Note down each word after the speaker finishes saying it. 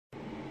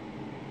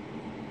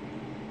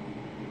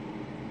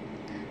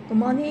Good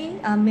morning,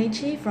 I'm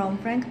Meiji from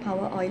Frank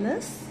Power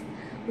Oilers.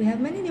 We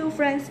have many new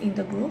friends in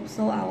the group,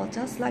 so I would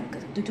just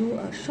like to do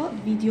a short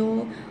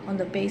video on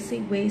the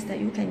basic ways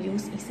that you can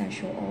use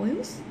essential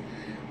oils.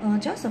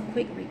 Just a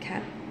quick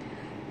recap.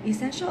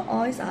 Essential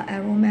oils are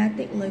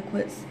aromatic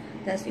liquids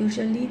that's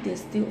usually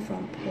distilled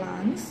from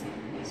plants.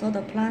 So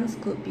the plants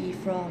could be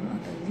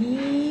from the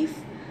leaf,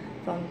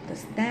 from the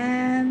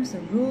stems, the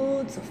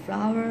roots, the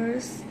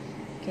flowers.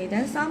 Okay,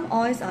 then some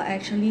oils are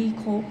actually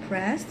cold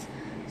pressed.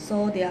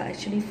 So they are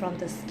actually from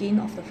the skin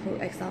of the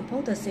fruit,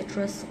 example, the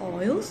citrus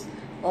oils,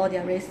 or they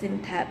are resin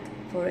tapped,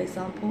 for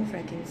example,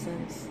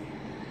 frankincense.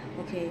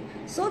 Okay,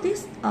 so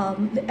these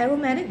the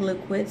aromatic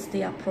liquids,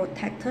 they are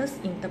protectors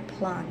in the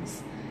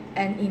plants,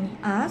 and in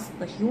us,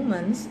 the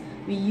humans,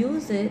 we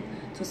use it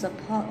to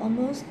support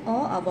almost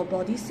all our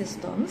body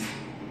systems.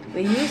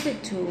 We use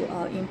it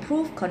to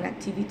improve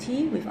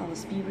connectivity with our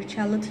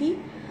spirituality.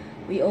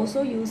 We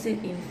also use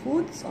it in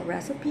foods or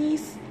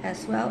recipes,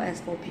 as well as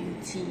for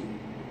beauty.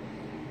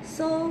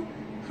 So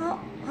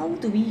how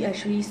do we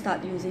actually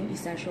start using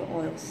essential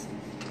oils?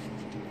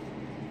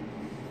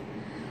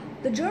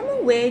 The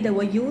German way, they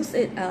will use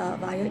it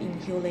via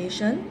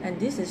inhalation, and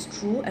this is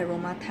through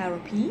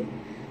aromatherapy.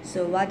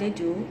 So what they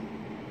do,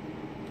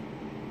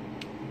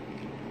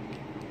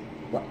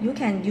 you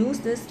can use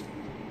this,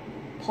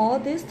 pour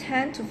this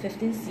 10 to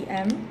 15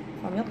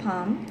 cm from your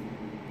palm.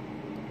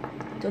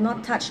 Do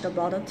not touch the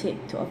bottle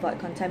tip to avoid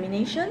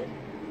contamination.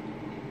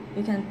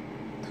 You can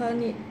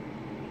turn it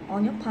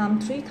on your palm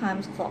 3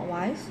 times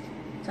clockwise,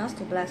 just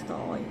to bless the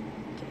oil.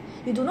 Okay.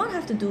 You do not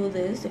have to do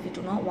this if you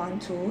do not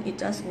want to. It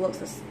just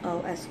works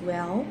as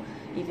well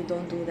if you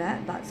don't do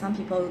that, but some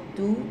people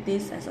do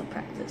this as a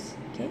practice.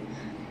 Okay.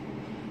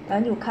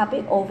 Then you cup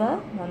it over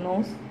your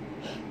nose,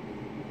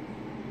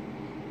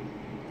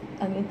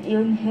 and you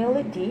inhale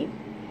it deep.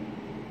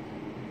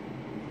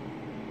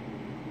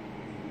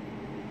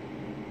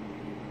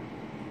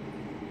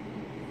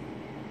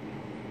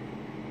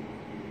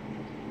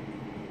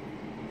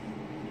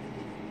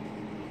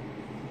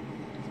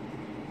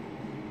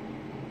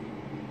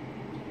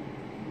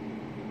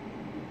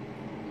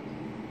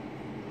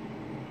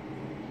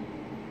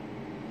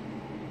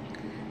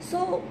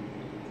 So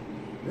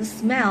the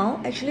smell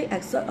actually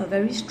exerts a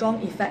very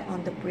strong effect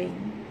on the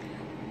brain.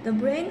 The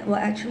brain will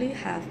actually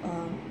have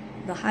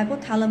the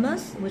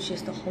hypothalamus, which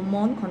is the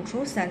hormone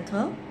control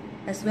center,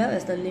 as well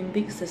as the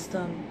limbic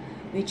system,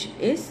 which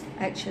is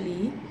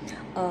actually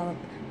a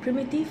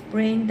primitive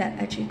brain that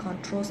actually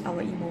controls our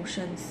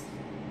emotions.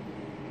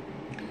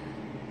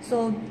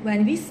 So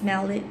when we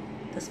smell it,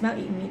 the smell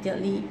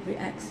immediately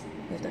reacts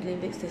with the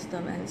limbic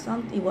system, and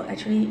it will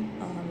actually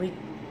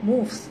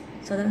removes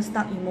certain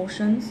stuck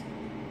emotions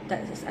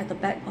that is at the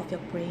back of your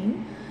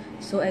brain.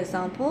 So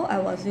example, I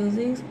was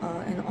using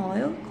an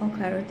oil called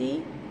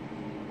Clarity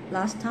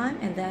last time,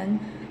 and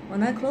then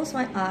when I closed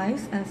my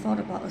eyes and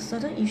thought about a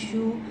certain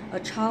issue, a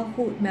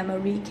childhood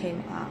memory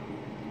came up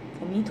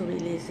for me to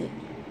release it.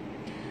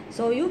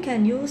 So you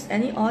can use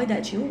any oil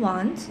that you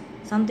want,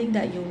 something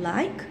that you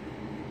like,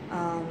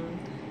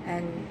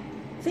 and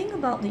think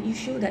about the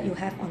issue that you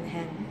have on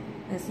hand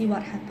and see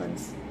what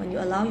happens when you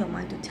allow your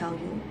mind to tell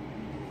you.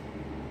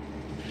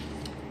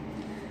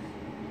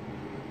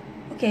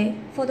 Okay,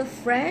 for the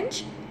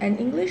French and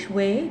English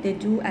way, they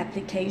do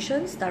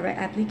applications, direct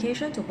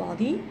application to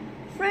body.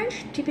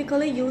 French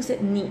typically use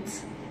it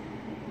neat.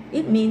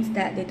 It means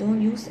that they don't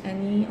use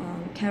any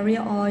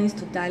carrier oils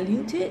to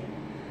dilute it.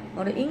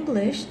 For the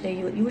English, they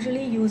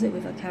usually use it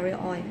with a carrier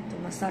oil to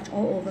massage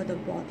all over the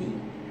body.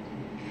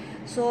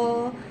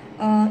 So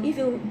if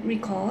you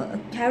recall, a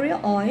carrier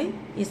oil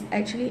is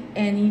actually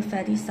any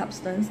fatty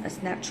substance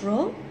as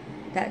natural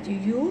that you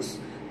use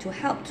to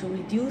help to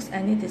reduce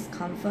any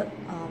discomfort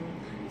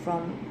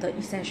from the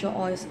essential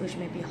oils, which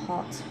may be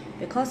hot,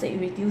 because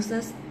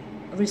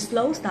it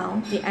slows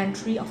down the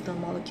entry of the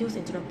molecules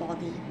into the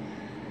body.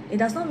 It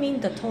does not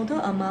mean the total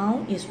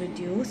amount is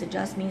reduced, it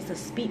just means the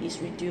speed is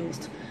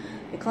reduced,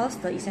 because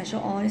the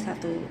essential oils have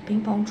to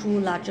ping pong through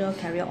larger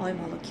carrier oil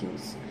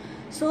molecules.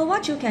 So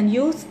what you can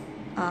use,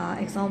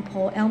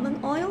 example,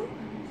 almond oil,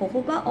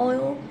 jojoba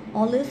oil,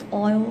 olive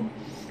oil,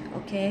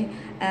 okay,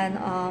 and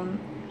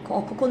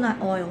or coconut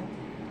oil.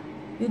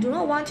 You do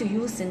not want to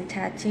use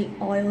synthetic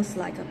oils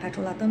like a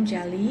petrolatum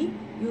jelly.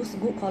 Use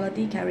good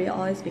quality carrier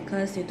oils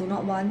because you do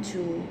not want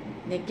to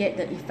negate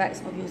the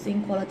effects of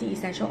using quality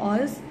essential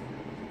oils,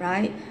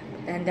 right?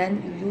 And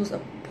then you use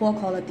a poor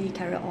quality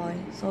carrier oil,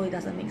 so it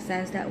doesn't make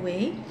sense that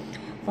way.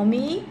 For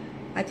me,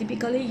 I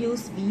typically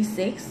use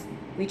V6,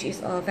 which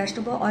is a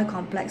vegetable oil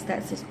complex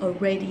that is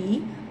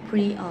already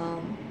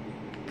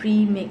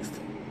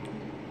pre-mixed.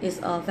 It's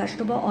a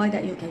vegetable oil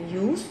that you can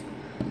use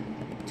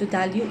to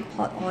dilute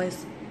hot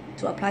oils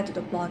to apply to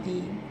the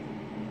body.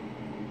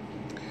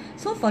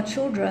 So for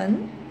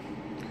children,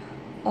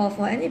 or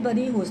for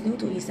anybody who's new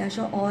to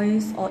essential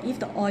oils, or if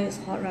the oil is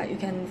hot, right, you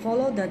can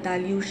follow the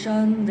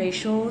dilution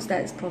ratios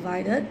that is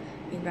provided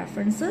in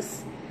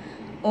references.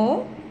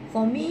 Or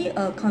for me,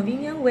 a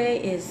convenient way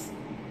is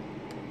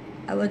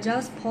I will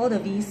just pour the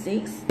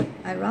V6,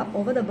 I rub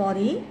over the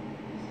body,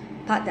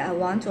 part that I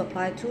want to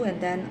apply to, and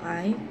then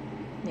I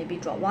maybe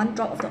drop one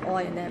drop of the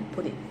oil and then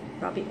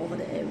rub it over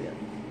the area.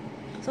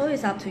 So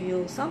it's up to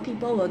you. Some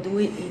people will do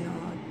it in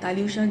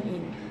dilution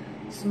in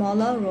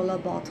smaller roller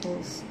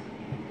bottles.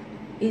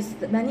 It's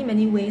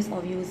many ways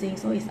of using,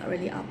 so it's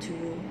really up to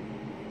you.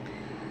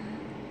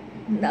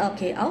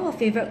 Okay, our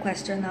favorite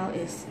question now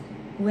is,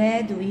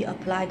 where do we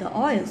apply the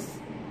oils?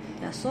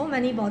 There are so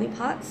many body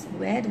parts,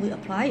 where do we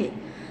apply it?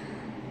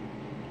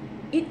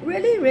 It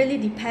really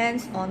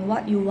depends on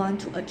what you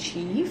want to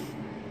achieve.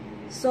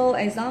 So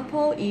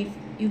example, if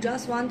you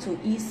just want to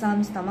ease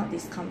some stomach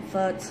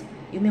discomfort,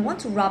 you may want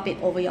to rub it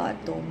over your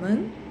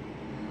abdomen.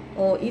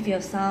 Or if you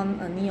have some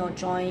knee or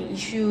joint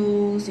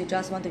issues, you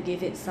just want to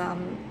give it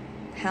some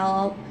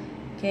help,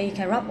 okay, you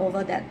can rub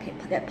over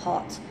that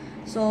part.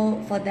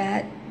 So for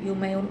that, you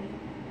may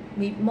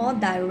be more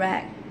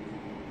direct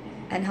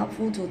and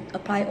helpful to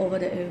apply over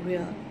the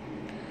area.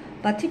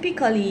 But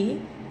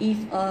typically, if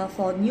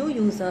for new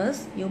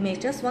users, you may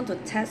just want to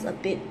test a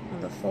bit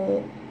on the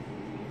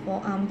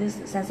forearm,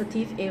 these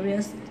sensitive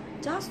areas,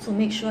 just to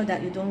make sure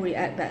that you don't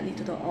react badly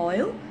to the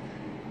oil.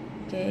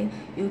 Okay,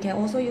 you can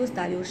also use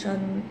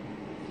dilution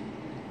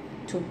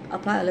to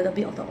apply a little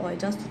bit of the oil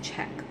just to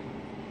check.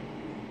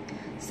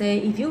 Say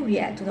if you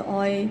react to the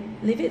oil,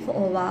 leave it for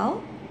a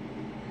while,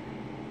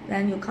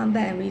 then you come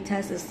back and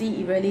retest to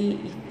see if really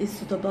is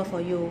suitable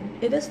for you.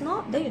 If it's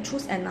not, then you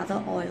choose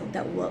another oil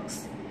that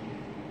works.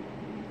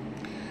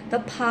 The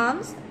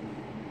palms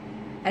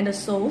and the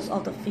soles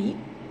of the feet,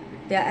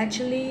 they are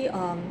actually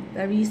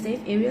very safe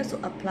areas to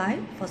apply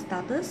for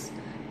starters,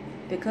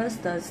 because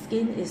the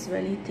skin is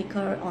really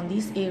thicker on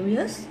these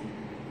areas.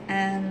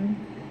 And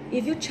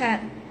if you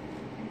check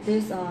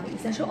this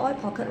essential oil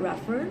pocket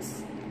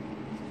reference,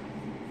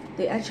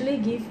 they actually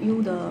give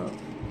you the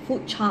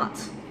food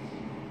chart.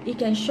 It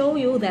can show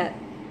you that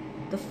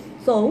the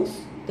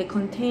soles, they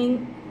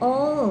contain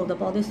all the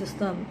body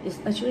system, is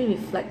actually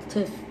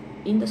reflective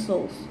in the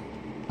soles.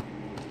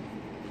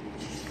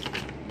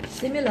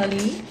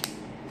 Similarly,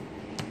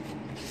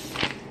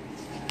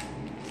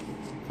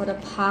 for the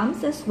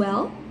palms as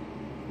well.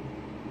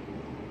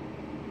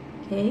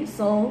 Okay,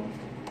 so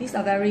these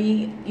are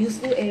very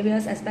useful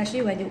areas,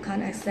 especially when you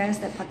can't access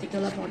that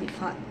particular body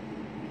part.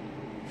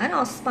 And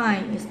our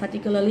spine is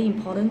particularly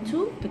important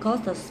too,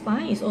 because the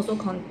spine is also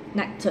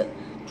connected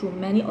to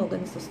many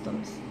organ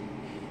systems.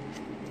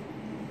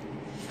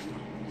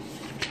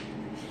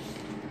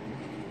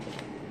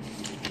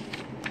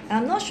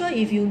 I'm not sure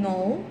if you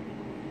know,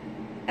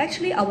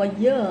 actually our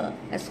ear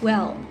as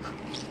well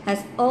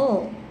has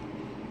all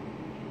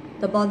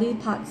the body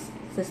parts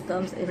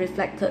systems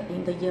reflected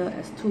in the ear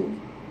as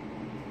too.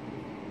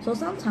 So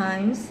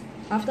sometimes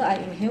after I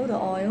inhale the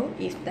oil,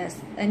 if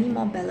there's any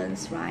more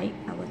balance, right,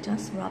 I will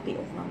just rub it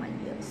over my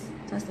ears,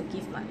 just to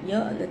give my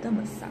ear a little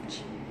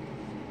massage.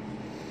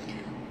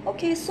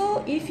 Okay,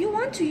 so if you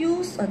want to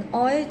use an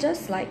oil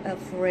just like a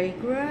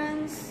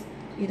fragrance,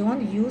 you don't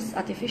want to use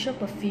artificial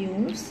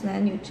perfumes,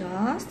 then you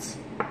just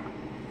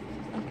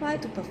apply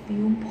to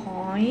perfume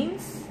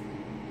points.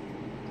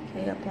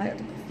 Okay, apply it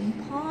to perfume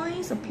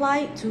points, apply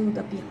it to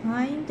the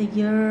behind the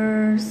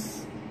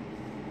ears.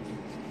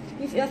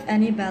 If you have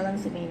any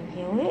balance, you may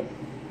inhale it.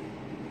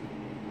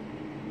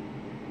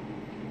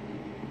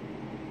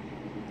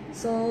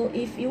 So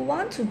if you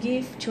want to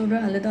give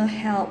children a little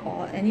help,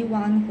 or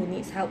anyone who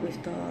needs help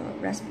with the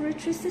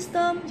respiratory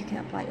system, you can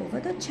apply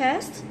over the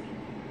chest,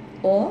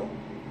 or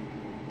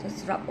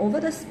just rub over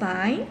the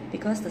spine,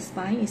 because the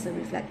spine is a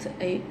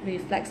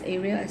reflex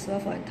area as well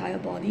for entire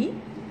body.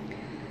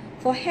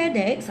 For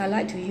headaches, I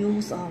like to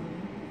use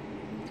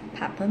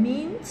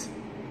peppermint,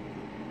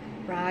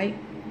 right?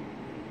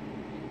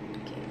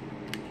 Okay.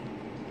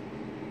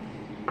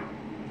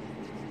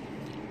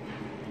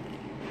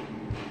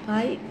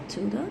 Apply it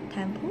to the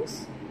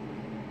temples.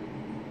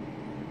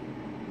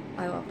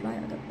 I will apply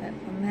at the back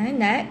of my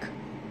neck.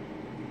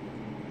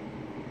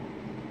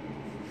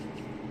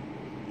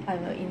 I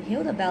will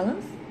inhale the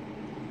balance.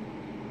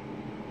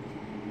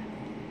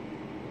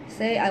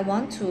 Say I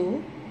want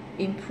to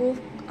improve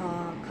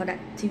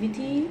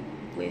connectivity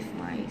with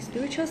my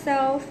spiritual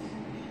self.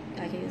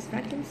 I can use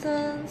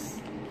frankincense.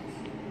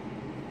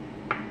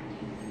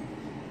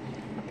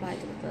 Apply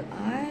to the third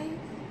eye.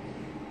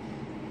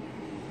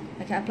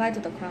 I can apply to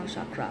the crown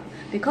chakra,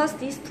 because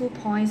these 2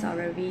 points are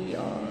very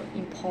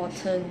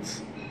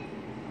important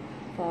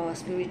for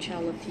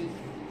spirituality.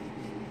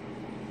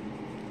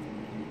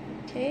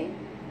 Okay,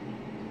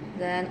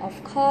 then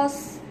of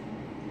course,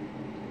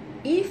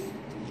 if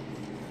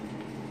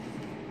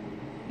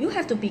you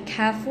have to be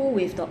careful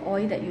with the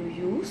oil that you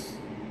use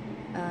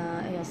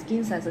and your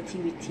skin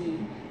sensitivity.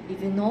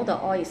 If you know the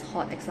oil is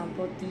hot,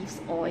 example thieves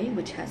oil,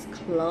 which has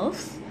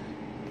cloves,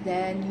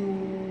 then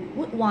you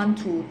would want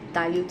to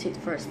dilute it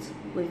first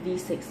with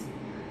V6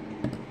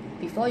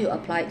 before you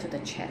apply it to the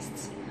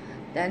chest.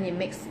 Then it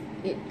makes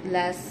it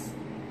less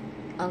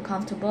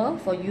uncomfortable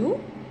for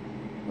you.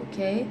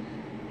 Okay,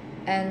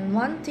 and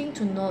one thing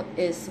to note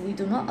is we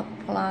do not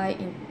apply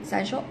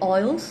essential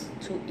oils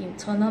to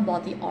internal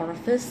body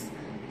orifice.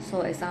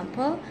 So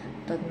example,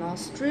 the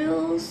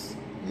nostrils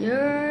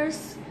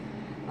ears,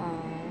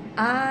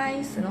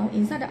 eyes,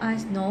 inside the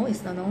eyes, no, it's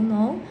the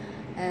no,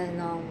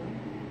 and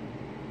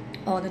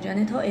or the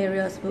genital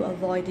areas, will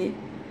avoid it.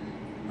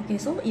 Okay,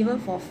 so even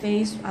for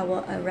face, I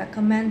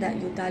recommend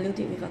that you dilute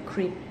it with a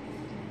cream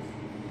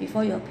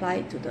before you apply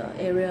it to the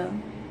area.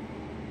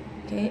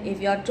 Okay,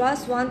 if you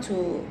just want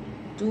to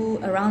do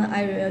around the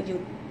eye area,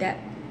 you dab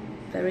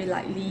very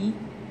lightly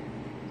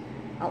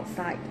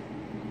outside,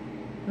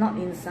 not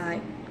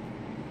inside.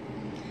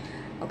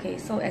 Okay,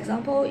 so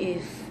example,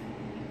 if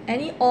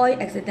any oil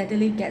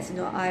accidentally gets in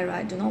your eye,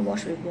 right, do not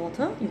wash with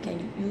water. You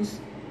can use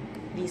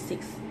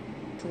V6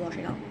 to wash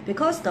it out,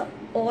 because the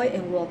oil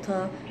and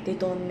water, they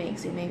don't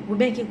mix. We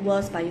make it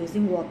worse by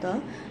using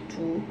water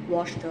to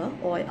wash the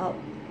oil out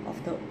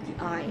of the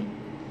eye.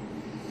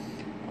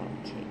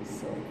 Okay,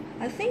 so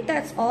I think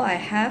that's all I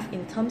have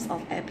in terms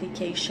of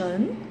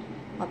application.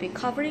 I'll be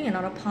covering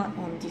another part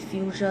on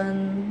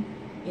diffusion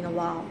in a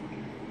while.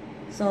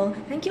 So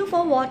thank you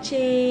for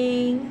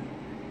watching.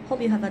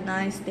 Hope you have a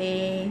nice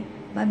day.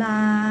 Bye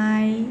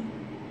bye.